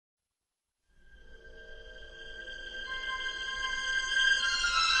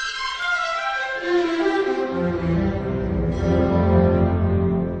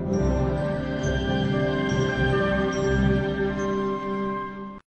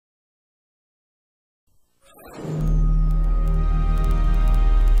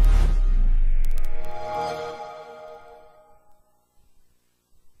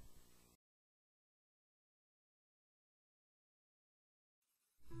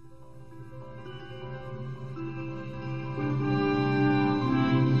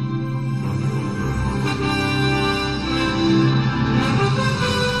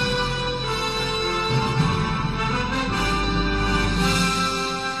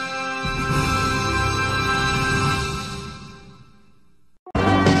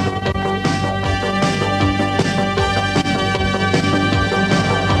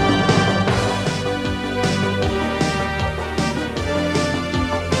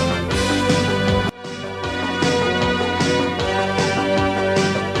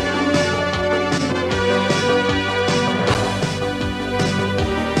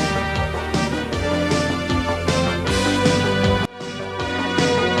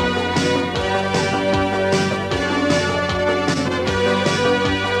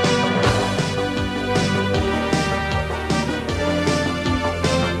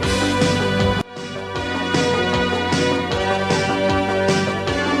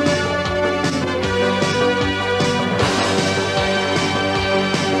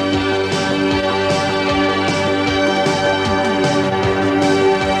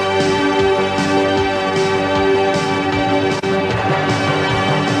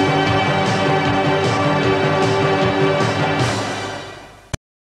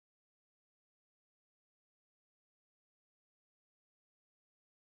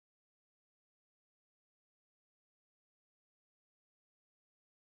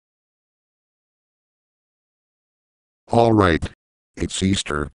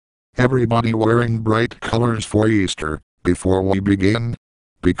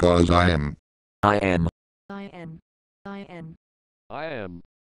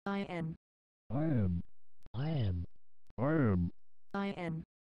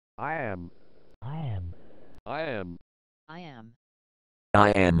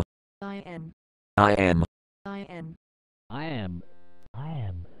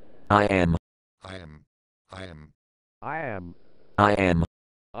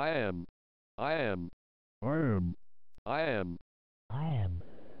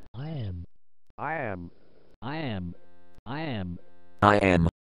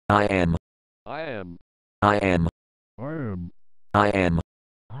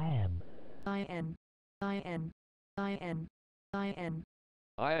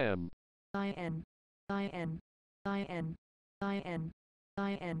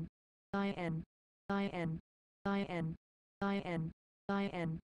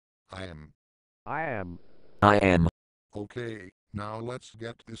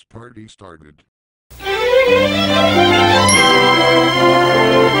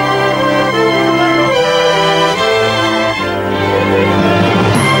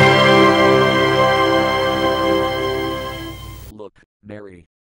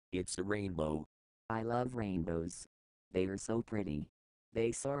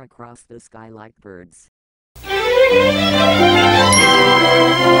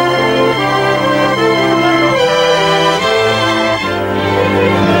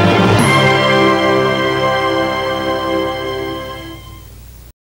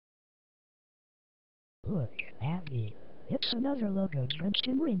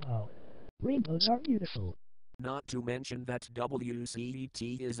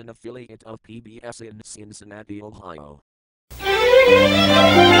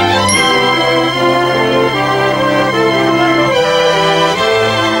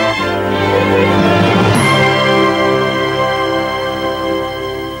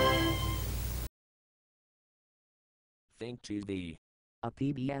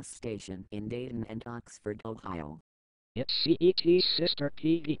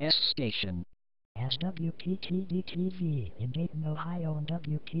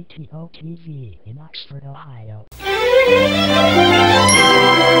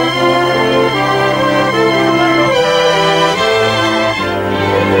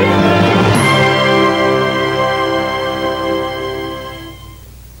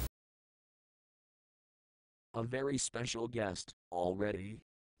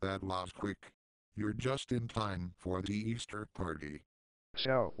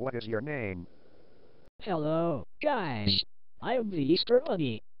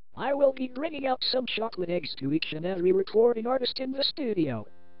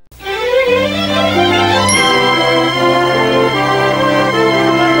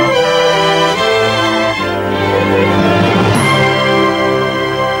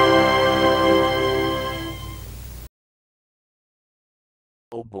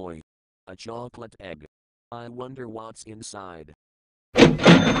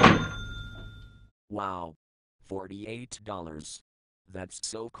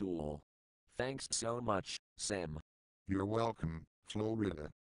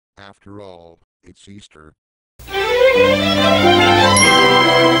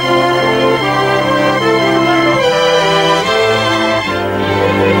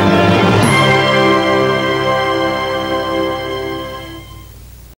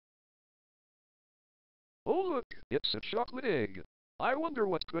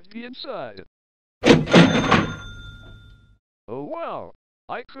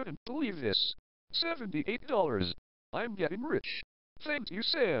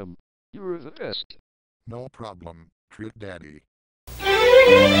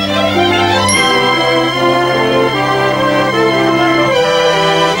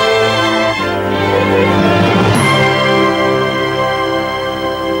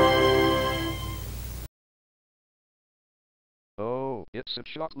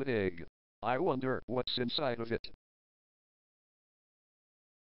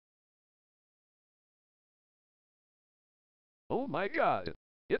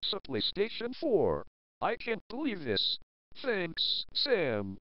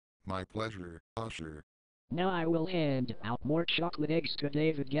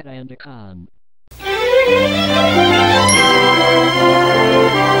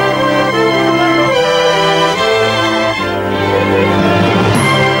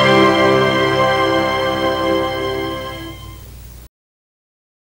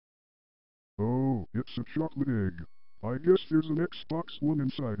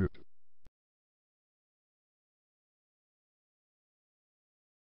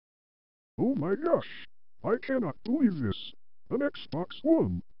Oh my gosh! I cannot believe this! An Xbox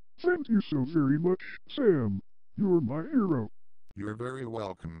One! Thank you so very much, Sam! You're my hero! You're very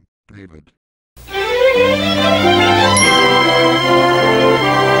welcome, David.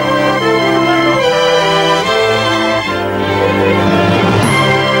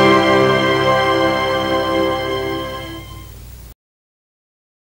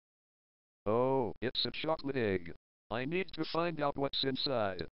 Oh, it's a chocolate egg. I need to find out what's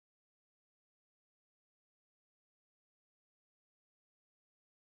inside.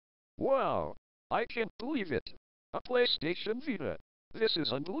 Wow! I can't believe it! A PlayStation Vita! This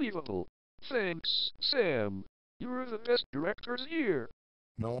is unbelievable! Thanks, Sam! You're the best directors here!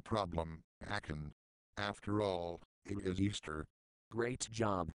 No problem, Akin. After all, it is Easter. Great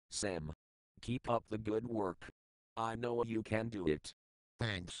job, Sam. Keep up the good work. I know you can do it.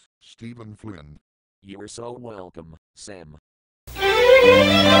 Thanks, Stephen Flynn. You're so welcome, Sam.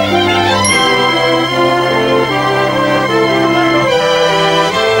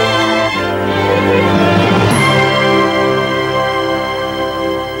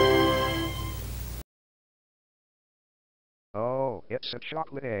 Oh, it's a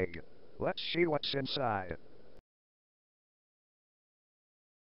chocolate egg. Let's see what's inside.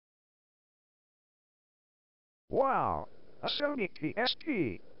 Wow! A Sony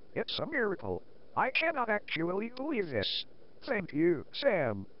PSP! It's a miracle! I cannot actually believe this! Thank you,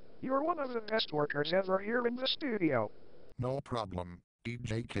 Sam! You're one of the best workers ever here in the studio! No problem,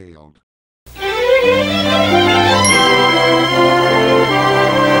 DJ Khaled.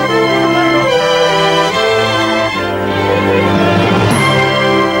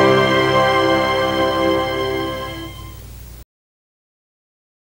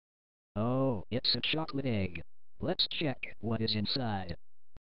 Oh, it's a chocolate egg. Let's check what is inside.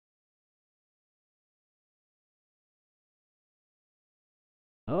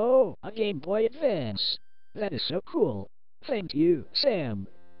 Oh, a Game Boy Advance. That is so cool. Thank you, Sam.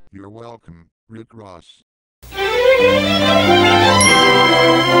 You're welcome, Rick Ross.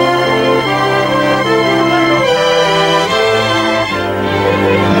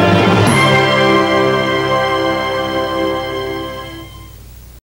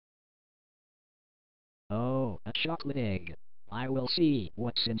 Oh, a chocolate egg. I will see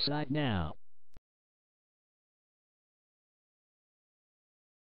what's inside now.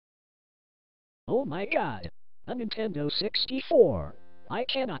 Oh my god! A Nintendo 64! I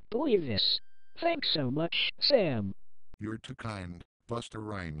cannot believe this! Thanks so much, Sam! You're too kind, Buster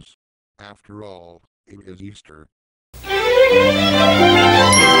Rhymes. After all, it is Easter.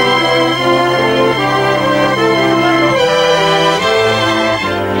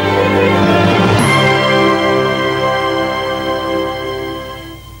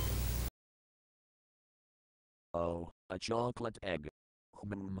 Oh, a chocolate egg.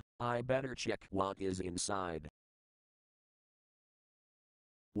 I better check what is inside.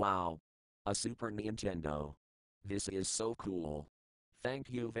 Wow. A Super Nintendo. This is so cool. Thank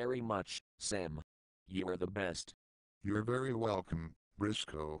you very much, Sam. You're the best. You're very welcome,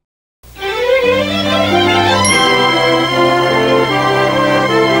 Briscoe.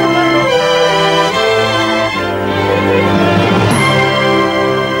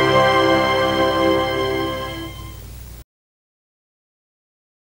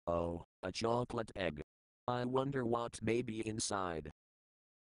 Oh, a chocolate egg. I wonder what may be inside.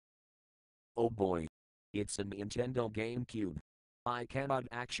 Oh boy. It's a Nintendo GameCube. I cannot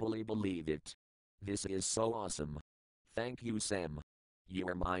actually believe it. This is so awesome. Thank you, Sam.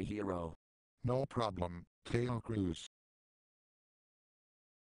 You're my hero. No problem, Tail Cruz.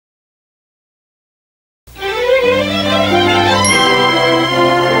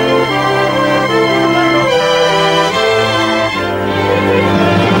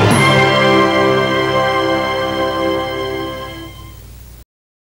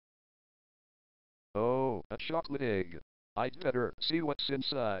 Oh, a chocolate egg. I'd better see what's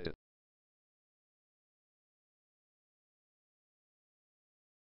inside.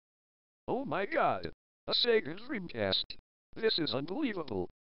 Oh my god! A Sega Dreamcast! This is unbelievable!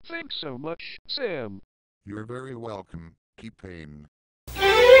 Thanks so much, Sam! You're very welcome, T-Pain.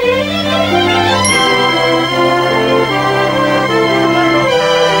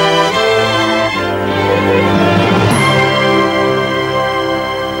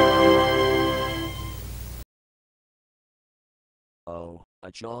 Oh,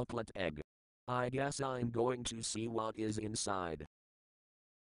 a chocolate egg. I guess I'm going to see what is inside.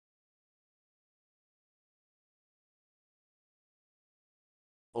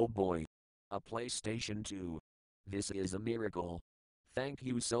 Oh boy. A PlayStation 2. This is a miracle. Thank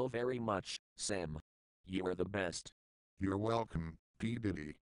you so very much, Sam. You're the best. You're welcome, P.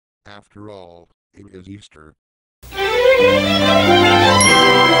 Diddy. After all, it is Easter.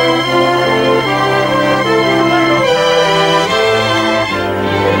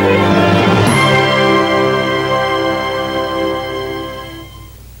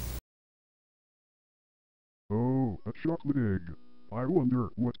 Oh, a chocolate egg. I wonder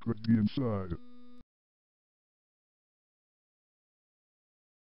what could be inside.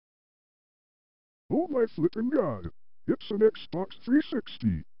 Oh my flippin' god! It's an Xbox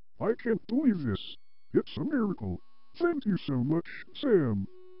 360! I can't believe this! It's a miracle! Thank you so much, Sam!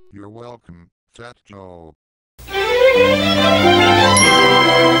 You're welcome, Fat Joe.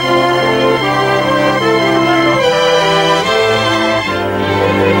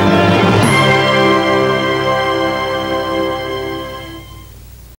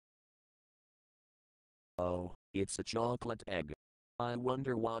 Oh, it's a chocolate egg. I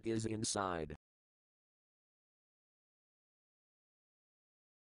wonder what is inside.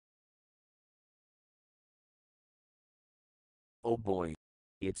 Oh boy.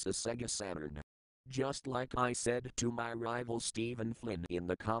 It's a Sega Saturn. Just like I said to my rival Stephen Flynn in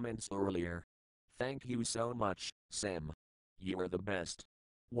the comments earlier. Thank you so much, Sam. You are the best.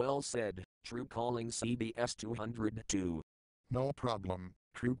 Well said, True Calling CBS 202. No problem,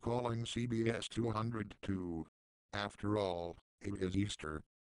 True Calling CBS 202. After all, it is Easter.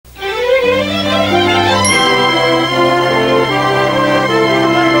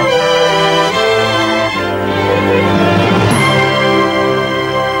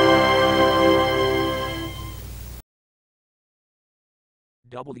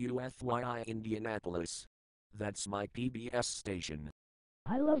 WFYI Indianapolis. That's my PBS station.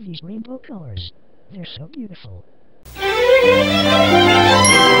 I love these rainbow colors. They're so beautiful.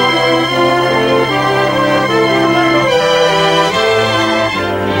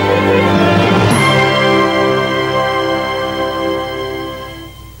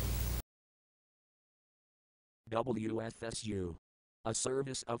 WFSU. A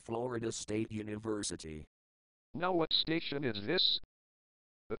service of Florida State University. Now what station is this?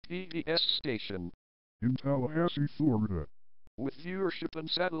 The PBS station. In Tallahassee, Florida. With viewership and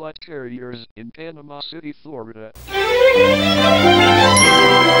satellite carriers in Panama City, Florida.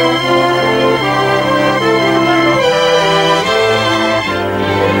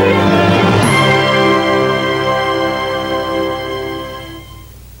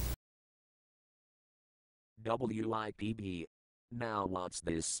 WIPB. Now what's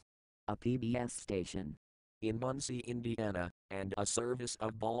this? A PBS station. In Muncie, Indiana, and a service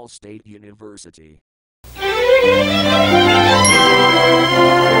of Ball State University.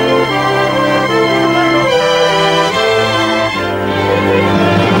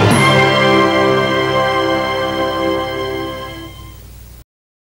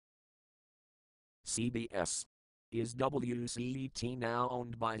 CBS. Is WCET now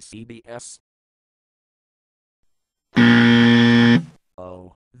owned by CBS?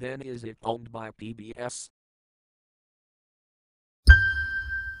 Oh, then is it owned by PBS?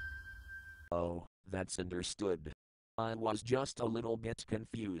 Oh, that's understood. I was just a little bit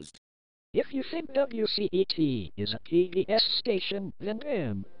confused. If you think WCET is a PBS station,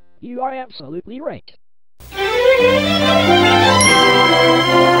 then you are absolutely right.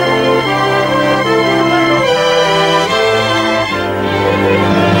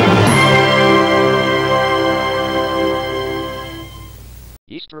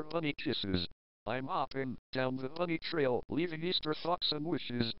 Easter Bunny Kisses. I'm hopping down the bunny trail, leaving Easter thoughts and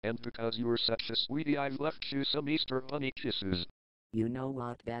wishes, and because you're such a sweetie, I've left you some Easter Bunny Kisses. You know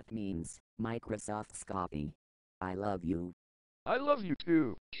what that means, Microsoft's copy. I love you. I love you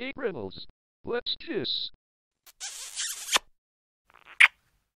too, Kate Reynolds. Let's kiss.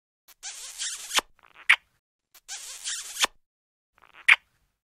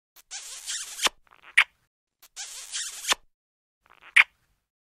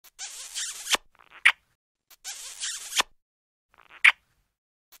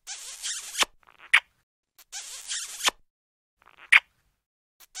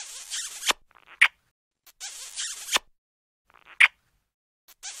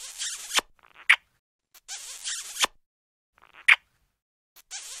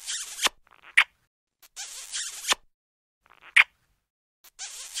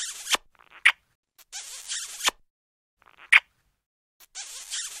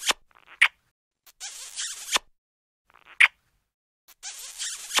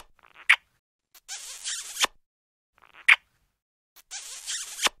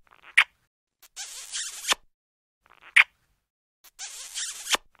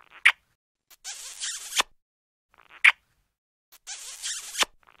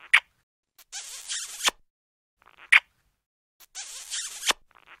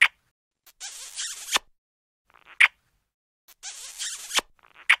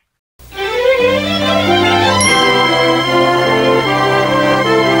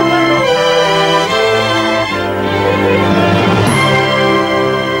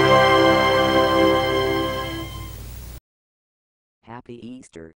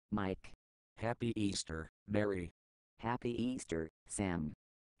 Happy Easter, Mary. Happy Easter, Sam.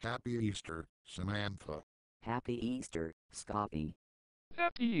 Happy Easter, Samantha. Happy Easter, Scotty.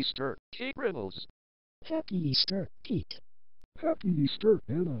 Happy Easter, Kate Reynolds. Happy Easter, Pete. Happy Easter,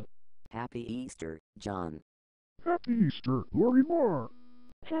 Anna. Happy Easter, John. Happy Easter, Lori Moore.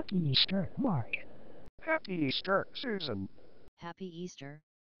 Happy Easter, Mark. Happy Easter, Susan. Happy Easter,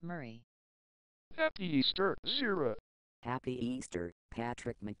 Murray. Happy Easter, Zira. Happy Easter,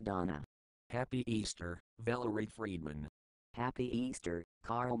 Patrick McDonough. Happy Easter, Valerie Friedman. Happy Easter,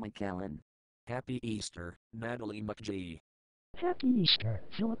 Carl McKellen. Happy Easter, Natalie McGee. Happy Easter,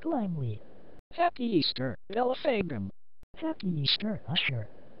 Philip Langley. Happy Easter, Bella Fagan. Happy Easter, Usher.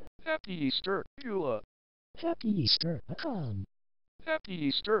 Happy Easter, Beulah. Happy Easter, Akan. Happy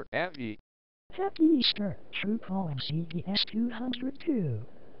Easter, Abby. Happy Easter, True Calling CBS 202.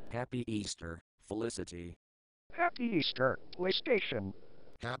 Happy Easter, Felicity. Happy Easter, PlayStation.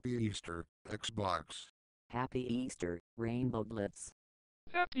 Happy Easter, Xbox. Happy Easter, Rainbow Blitz.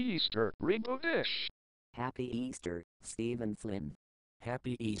 Happy Easter, Rainbow Dish. Happy Easter, Stephen Flynn.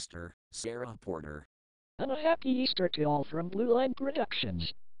 Happy Easter, Sarah Porter. And a happy Easter to all from Blue Line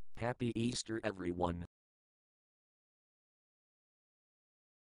Productions. Happy Easter, everyone.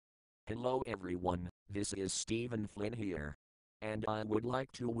 Hello everyone, this is Stephen Flynn here. And I would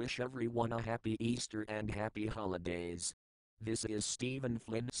like to wish everyone a happy Easter and happy holidays. This is Stephen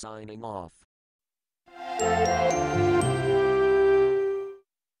Flynn signing off.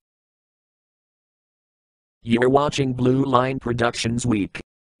 You're watching Blue Line Productions Week.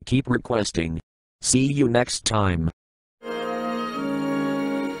 Keep requesting. See you next time.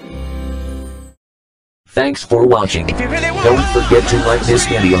 Thanks for watching. Don't forget to like this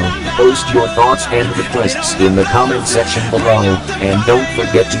video, post your thoughts and requests in the comment section below, and don't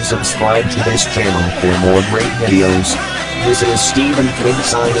forget to subscribe to this channel for more great videos. This is Stephen Flynn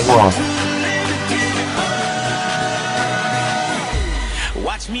signing off.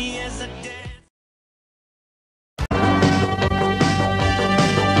 Watch me as I dance.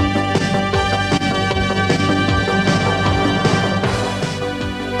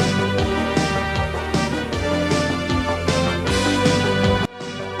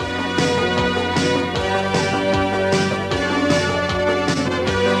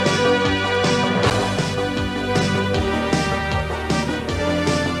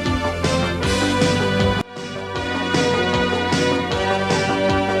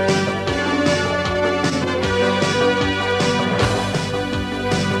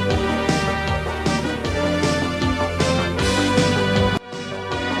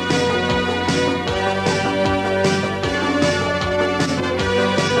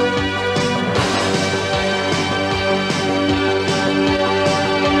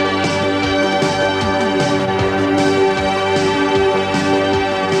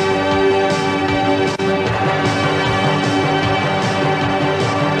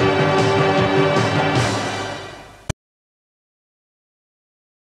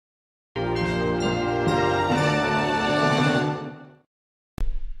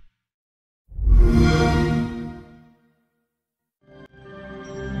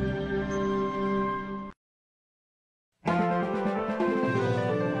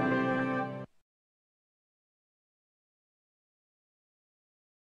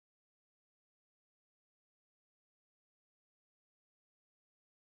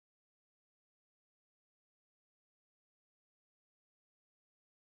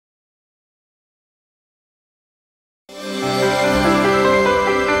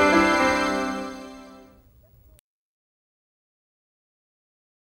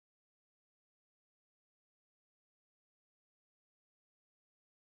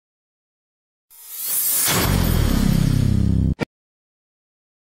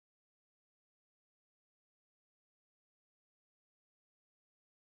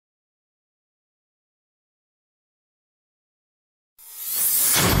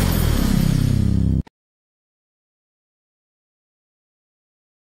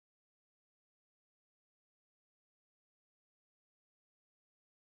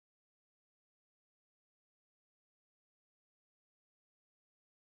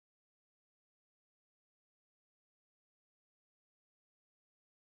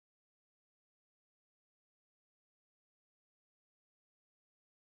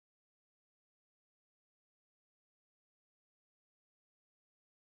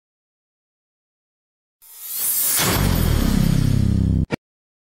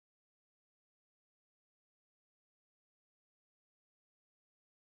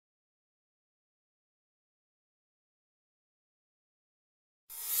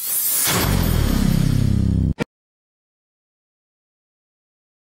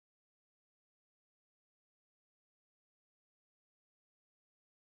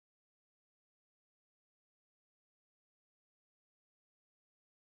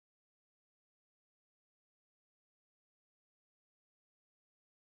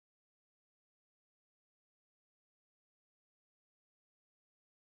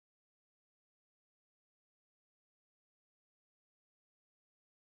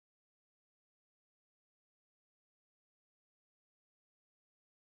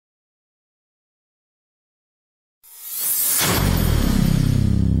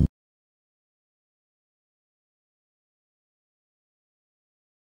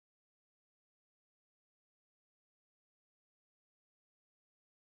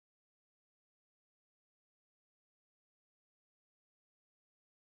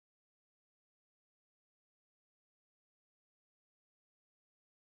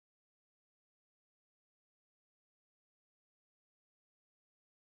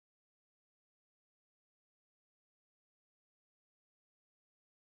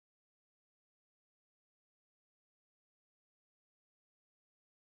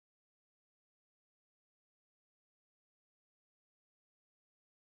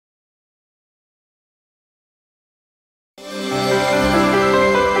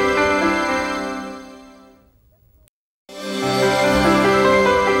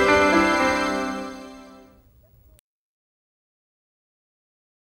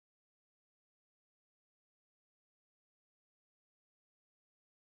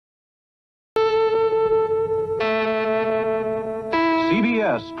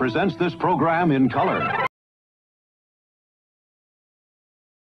 CBS presents this program in color.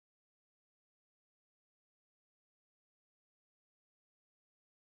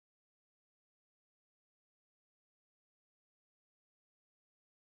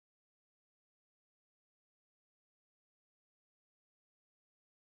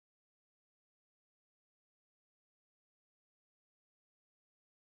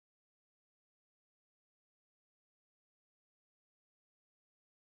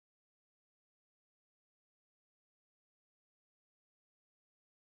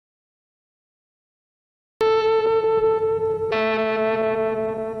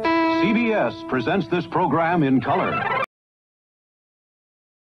 CBS presents this program in color.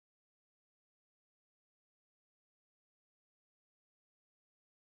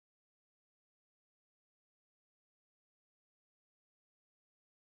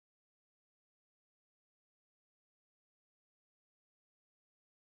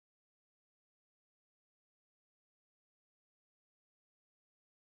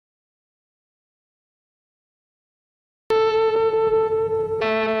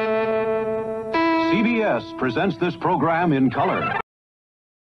 CBS presents this program in color.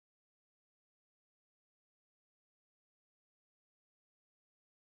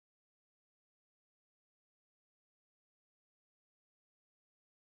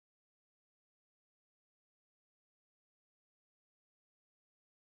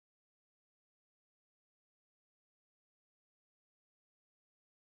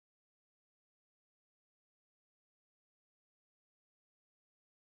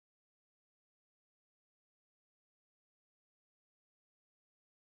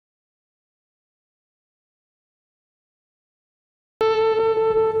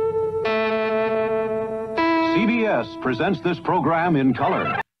 CBS presents this program in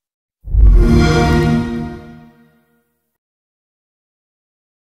color.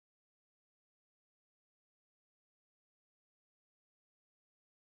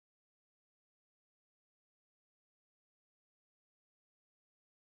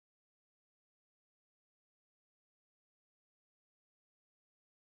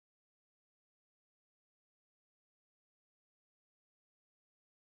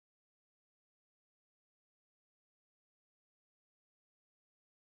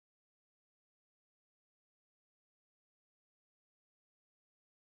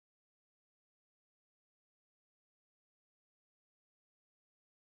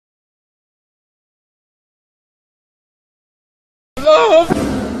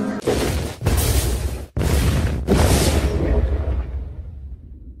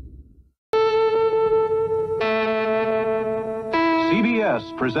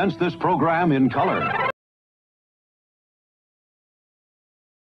 CBS presents this program in color.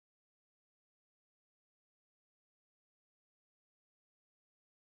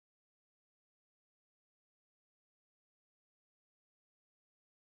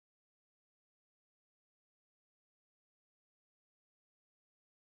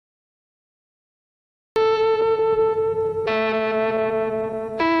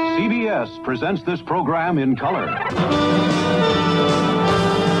 CBS presents this program in color.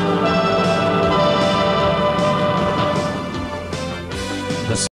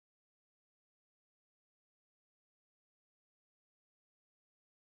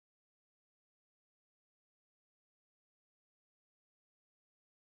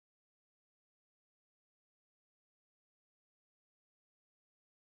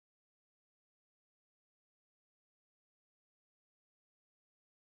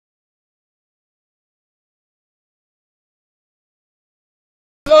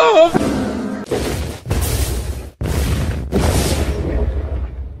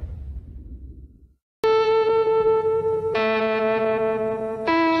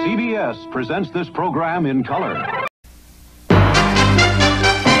 CBS presents this program in color.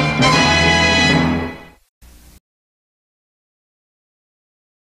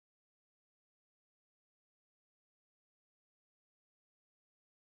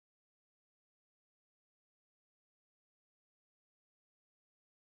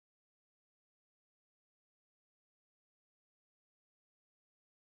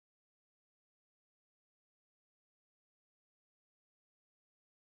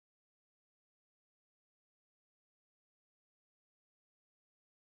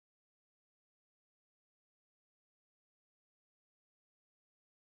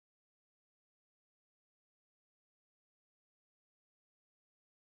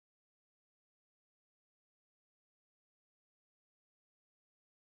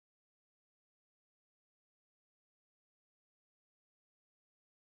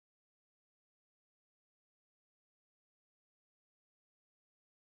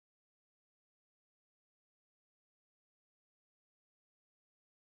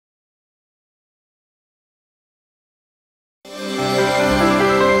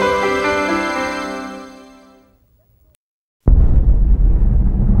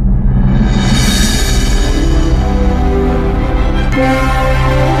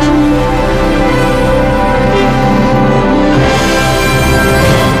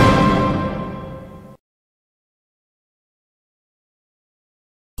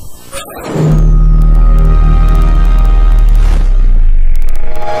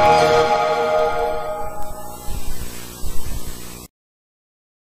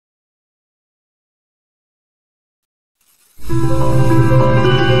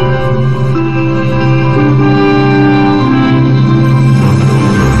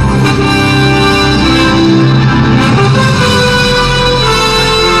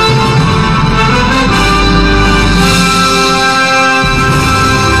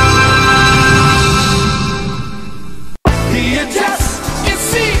 The address is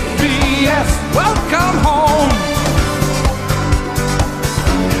CBS. Welcome home.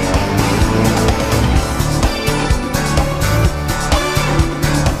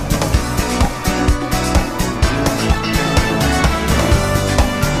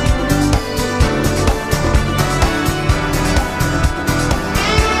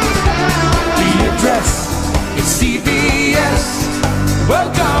 The address is CBS.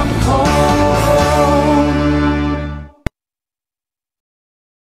 Welcome home.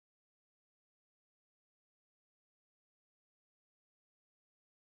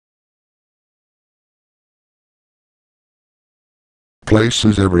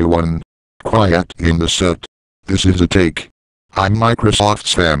 Places everyone. Quiet in the set. This is a take. I'm Microsoft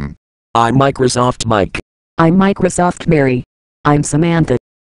Sam. I'm Microsoft Mike. I'm Microsoft Mary. I'm Samantha.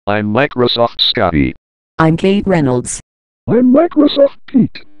 I'm Microsoft Scotty. I'm Kate Reynolds. I'm Microsoft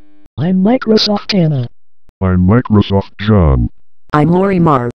Pete. I'm Microsoft Anna. I'm Microsoft John. I'm Lori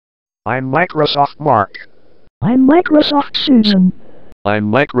Marr. I'm Microsoft Mark. I'm Microsoft Susan.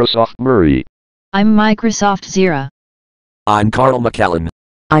 I'm Microsoft Murray. I'm Microsoft Zira. I'm Carl McCallan.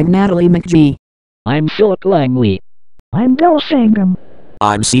 I'm Natalie McGee. I'm Philip Langley. I'm Bill Sangam.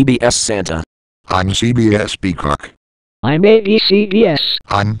 I'm CBS Santa. I'm CBS Peacock. I'm ABCBS.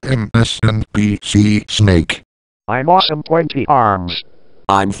 I'm MSNBC Snake. I'm Awesome Pointy Arms.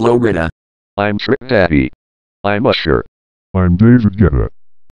 I'm Florida. I'm Trick Daddy. I'm Usher. I'm David Guetta.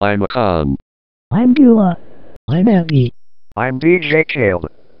 I'm Akan. I'm Beulah. I'm Andy. I'm DJ Kale.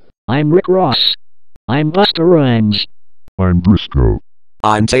 I'm Rick Ross. I'm Busta Rhymes. I'm Briscoe.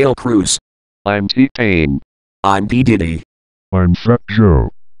 I'm Tail Cruz. I'm T-Pain. I'm P. Diddy. I'm Fat Joe.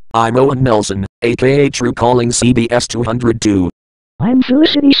 I'm Owen Nelson, aka True Calling CBS 202. I'm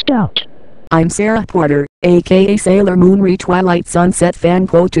Felicity Stout. I'm Sarah Porter, aka Sailor Moon re Twilight Sunset Fan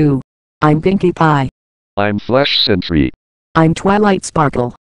Quo 2. I'm Pinkie Pie. I'm Flash Sentry. I'm Twilight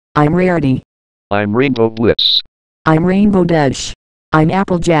Sparkle. I'm Rarity. I'm Rainbow Blitz. I'm Rainbow Dash. I'm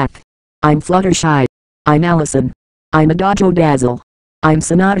Applejack. I'm Fluttershy. I'm Allison. I'm Adagio Dazzle. I'm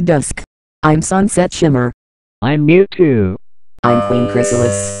Sonata Dusk. I'm Sunset Shimmer. I'm Mewtwo. I'm Queen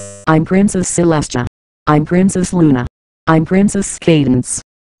Chrysalis. I'm Princess Celestia. I'm Princess Luna. I'm Princess Cadence.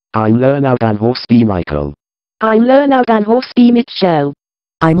 I'm Lernout and Horseby Michael. I'm Lernout and Horseby Mitchell.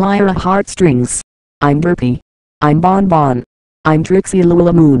 I'm Lyra Heartstrings. I'm Burpee. I'm Bon Bon. I'm Trixie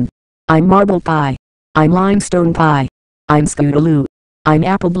Lula Moon. I'm Marble Pie. I'm Limestone Pie. I'm Scootaloo. I'm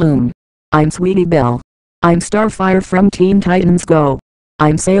Apple Bloom. I'm Sweetie Belle. I'm Starfire from Teen Titans Go.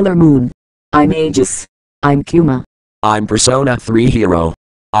 I'm Sailor Moon. I'm Aegis. I'm Kuma. I'm Persona 3 Hero.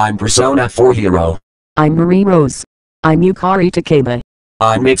 I'm Persona 4 Hero. I'm Marie Rose. I'm Yukari Takeba.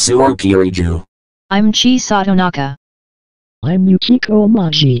 I'm Mitsuo Kiriju. I'm Chi Satonaka. I'm Yukiko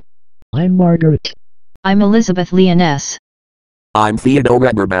Omaji. I'm Margaret. I'm Elizabeth Leoness. I'm Theodore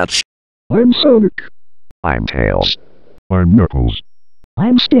Eberbach. I'm Sonic. I'm Tails. I'm Knuckles.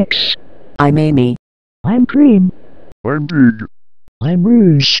 I'm Styx. I'm Amy. I'm Cream. I'm Big. I'm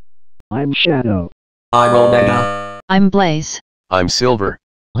Rouge. I'm Shadow. I'm Omega. I'm Blaze. I'm Silver.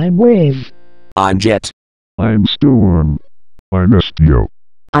 I'm Wave. I'm Jet. I'm Storm. I'm Estio.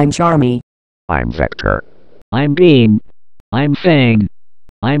 I'm Charmy. I'm Vector. I'm Beam. I'm Fang.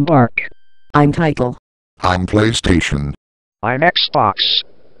 I'm Bark. I'm Title. I'm PlayStation. I'm Xbox.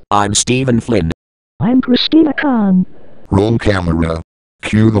 I'm Stephen Flynn. I'm Christina Khan. Roll camera.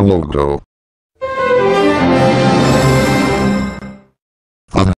 Cue the logo.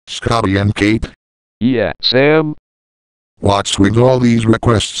 Scotty and Kate, Yeah, Sam. what's with all these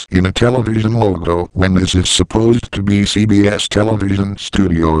requests in a television logo when this is supposed to be CBS Television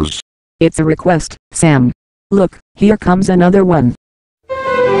Studios? It's a request, Sam. Look, here comes another one.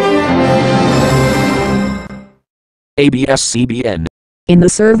 ABS-CBN. In the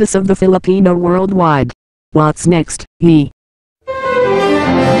service of the Filipino worldwide. What's next, he?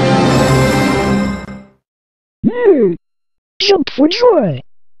 Jump for joy.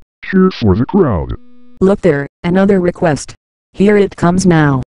 Cheer for the crowd. Look there, another request. Here it comes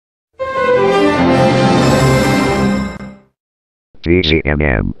now.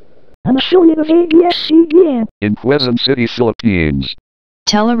 TZMM. An affiliate of ABS-CBN. In Quezon City, Philippines.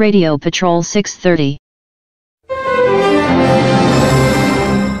 Teleradio Patrol 630.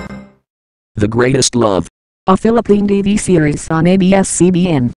 The Greatest Love. A Philippine TV series on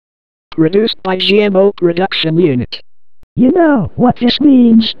ABS-CBN. Produced by GMO Production Unit. You know what this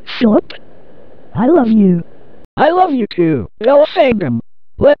means, Philip? I love you. I love you too, Elefangum.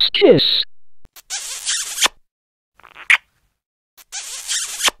 Let's kiss.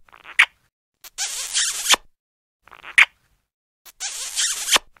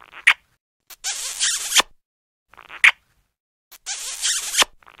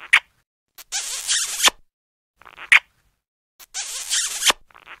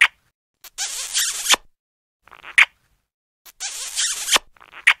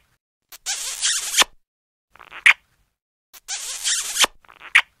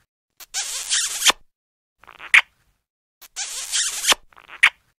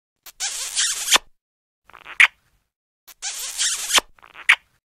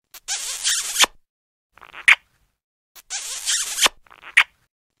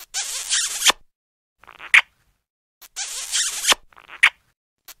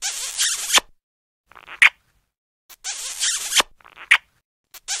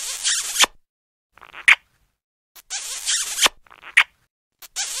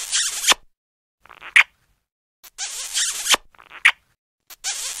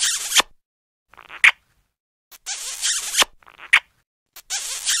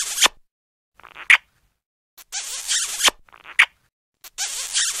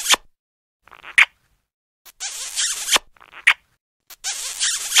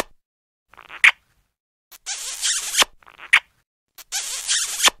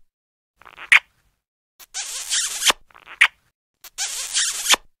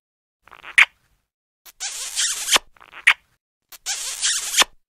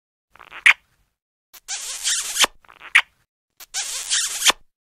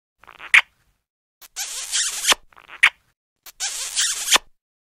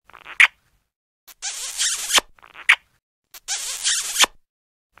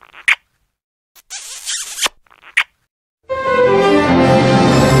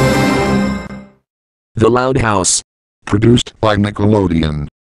 The Loud House. Produced by Nickelodeon.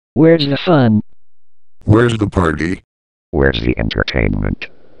 Where's the fun? Where's the party? Where's the entertainment?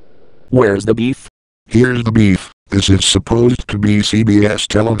 Where's the beef? Here's the beef. This is supposed to be CBS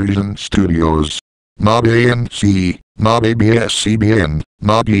Television Studios. Not ANC, not ABS-CBN,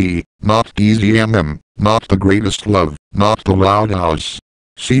 not E, not DZMM, not The Greatest Love, not The Loud House.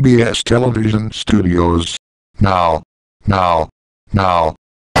 CBS Television Studios. Now. Now. Now.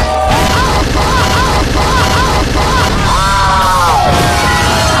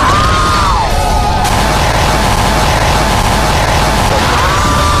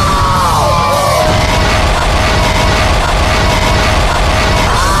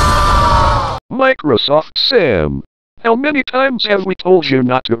 Microsoft Sam. How many times have we told you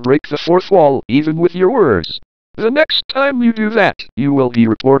not to break the fourth wall, even with your words? The next time you do that, you will be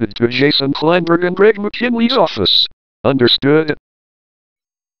reported to Jason Kleinberg and Greg McKinley's office. Understood?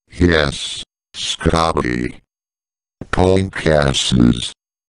 Yes, Scotty. Podcasts.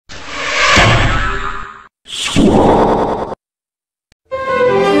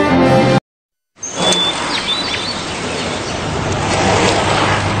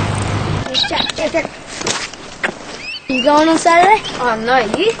 You going on Saturday? Oh, no,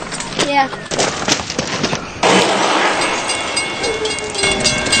 you? Yeah.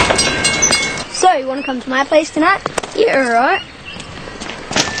 So, you want to come to my place tonight? Yeah, alright.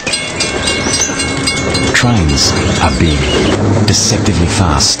 Trains are big, deceptively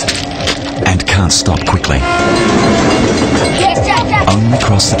fast, and can't stop quickly. Yes, Jack. Only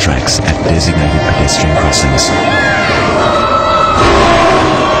cross the tracks at designated pedestrian crossings.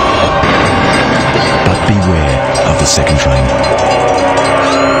 But beware of the second train.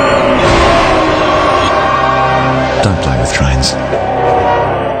 Don't play with trains.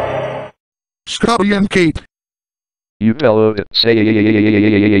 Scotty and Kate. You fellow say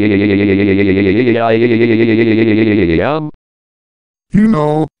You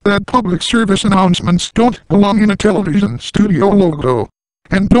know that public service announcements don't belong in a television studio logo.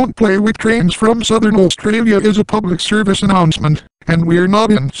 And don't play with trains from Southern Australia is a public service announcement, and we're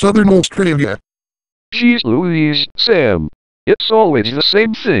not in Southern Australia. Jeez Louise, Sam. It's always the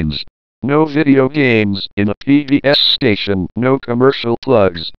same things. No video games in a PBS station, no commercial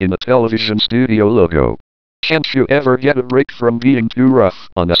plugs in a television studio logo. Can't you ever get a break from being too rough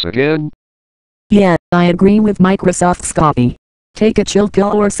on us again? Yeah, I agree with Microsoft Scotty. Take a chill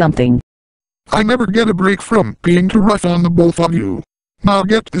pill or something. I never get a break from being too rough on the both of you. Now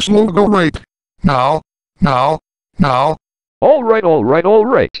get this logo right. Now. Now. Now.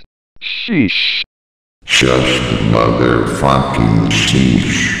 Alright. Sheesh. Just motherfucking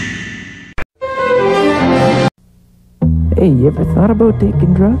sheesh. Hey, you ever thought about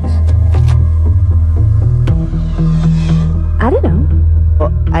taking drugs?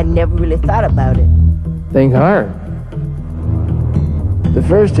 Well, I never really thought about it. Think hard. The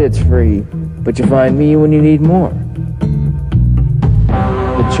first hit's free, but you find me when you need more.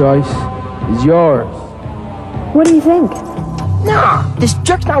 The choice is yours. What do you think? Nah, this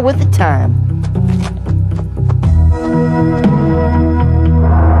jerk's not worth the time.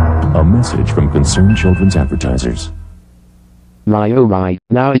 A message from Concerned Children's Advertisers. My oh my,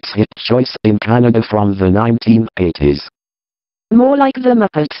 now it's hit choice in Canada from the 1980s. More like the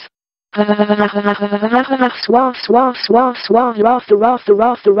Muppets. Swah swah swah swah raff raff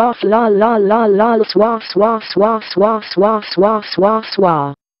raff raff la la la la swah swah swah swah swah swah swah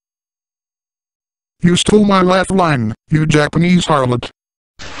swah. You stole my last line, you Japanese harlot.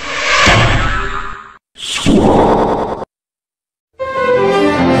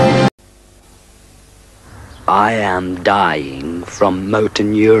 I am dying from motor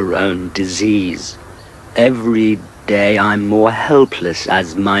neurone disease. Every day I'm more helpless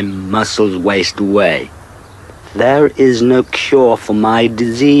as my muscles waste away. There is no cure for my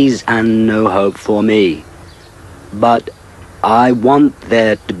disease and no hope for me. But I want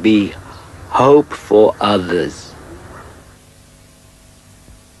there to be hope for others.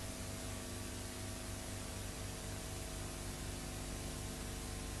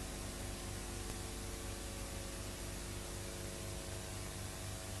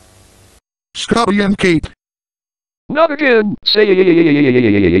 Scotty and Kate. Not again. Say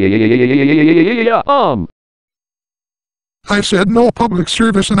I said no public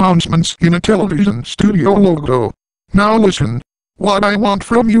service announcements in a television studio logo. Now listen. What I want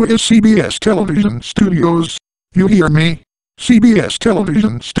from you is CBS Television Studios. You hear me? CBS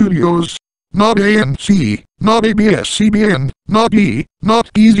Television Studios. Not ANC, not ABS-CBN, not E, not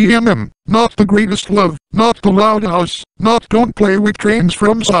EZMM, not The Greatest Love, not The Loud House, not Don't Play With Trains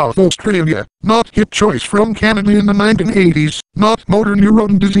from South Australia, not Hit Choice from Canada in the 1980s, not Motor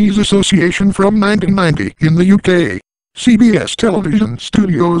Neurone Disease Association from 1990 in the UK. CBS Television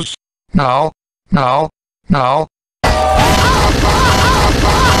Studios. Now.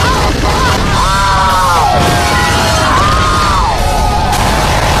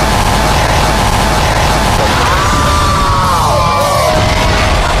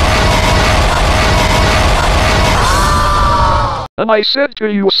 And I said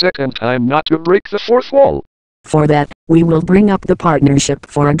to you a second time not to break the fourth wall. For that, we will bring up the Partnership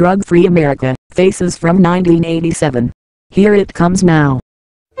for a Drug-Free America, Faces from 1987. Here it comes now.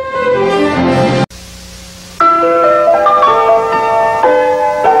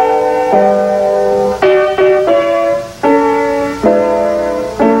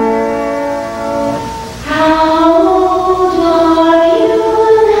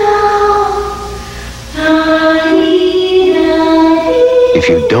 If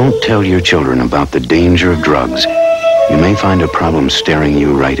you don't tell your children about the danger of drugs, you may find a problem staring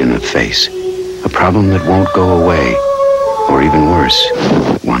you right in the face. A problem that won't go away, or even worse,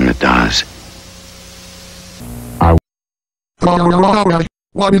 one that does.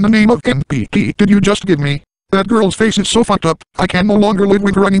 What in the name of NPT did you just give me? That girl's face is so fucked up, I can no longer live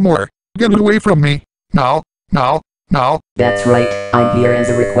with her anymore. Get it away from me. Now. That's right, I'm here as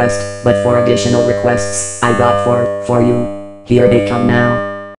a request, but for additional requests, I got for you. Here they come now.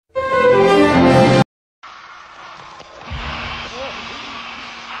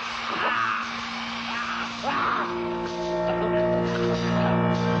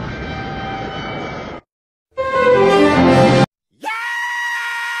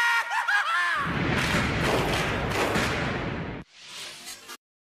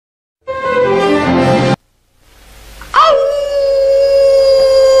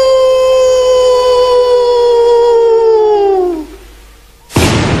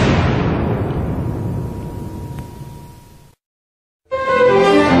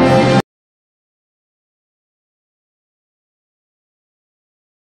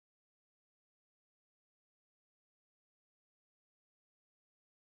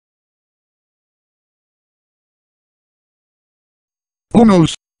 Who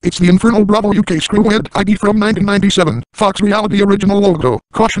knows? It's the Infernal Bravo UK Screwhead ID from 1997, Fox Reality Original logo,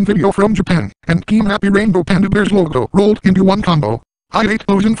 Caution Video from Japan, and Team Happy Rainbow Panda Bears logo rolled into one combo. I hate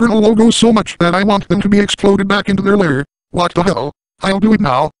those Infernal logos so much that I want them to be exploded back into their lair. What the hell? I'll do it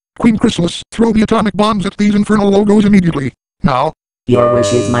now. Queen Chrysalis, throw the atomic bombs at these Infernal logos immediately. Now. Your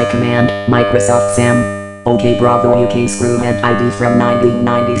wish is my command, Microsoft Sam. OK Bravo UK Screwhead ID from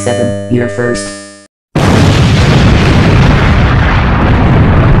 1997, you're first.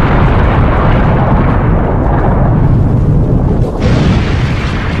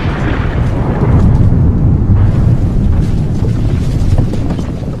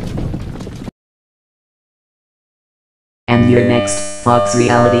 And your next Fox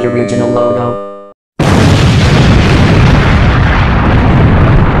Reality original logo.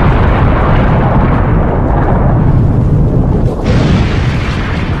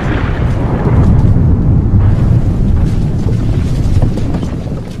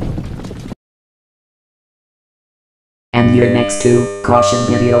 And your next two, caution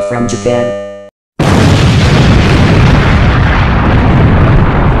video from Japan.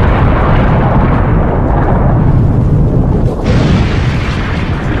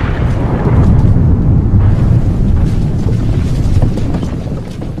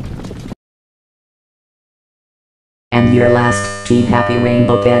 And your last, Team Happy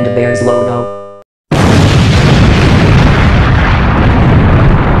Rainbow Panda Bears logo.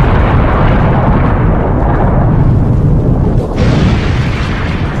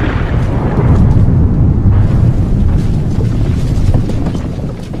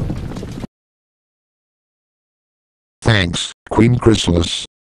 Thanks, Queen Chrysalis.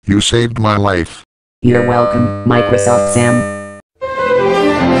 You saved my life. You're welcome, Microsoft Sam.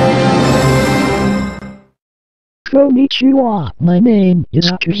 Konnichiwa, my name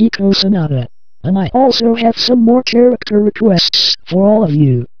is Akihiko Sanada, and I also have some more character requests for all of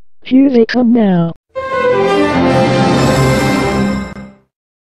you. Here they come now.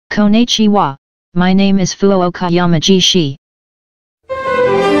 Konnichiwa, my name is Fuoka Yamajishi.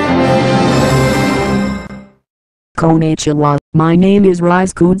 Konnichiwa, my name is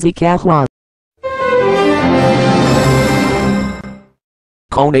Rise Kunzi Kahwa.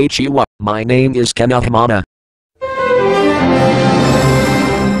 Konnichiwa, my name is Kenahimana.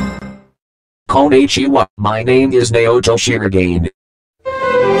 Konnichiwa, my name is Naoto Shirogane.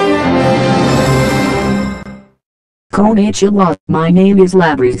 Konnichiwa, my name is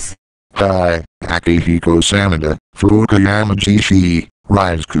Labris. Hi, Akihiko Sanada, Furuka Yamajishi,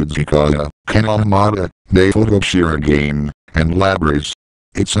 Rise Kudzikaya, Kenamada, Naoto Shirogane, and Labris.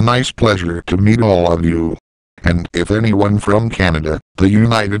 It's a nice pleasure to meet all of you. And if anyone from Canada, the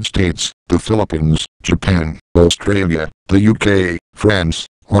United States, the Philippines, Japan, Australia, the UK, France,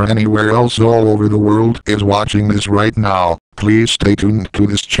 or anywhere else all over the world is watching this right now, please stay tuned to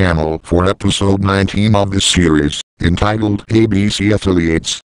this channel for episode 19 of this series, entitled ABC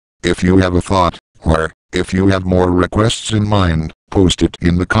Affiliates. If you have a thought, or if you have more requests in mind, post it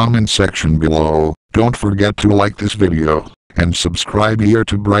in the comment section below. Don't forget to like this video, and subscribe here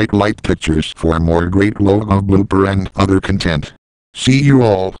to Bright Light Pictures for more great Logo Blooper and other content. See you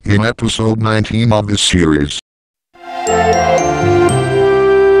all in episode 19 of this series.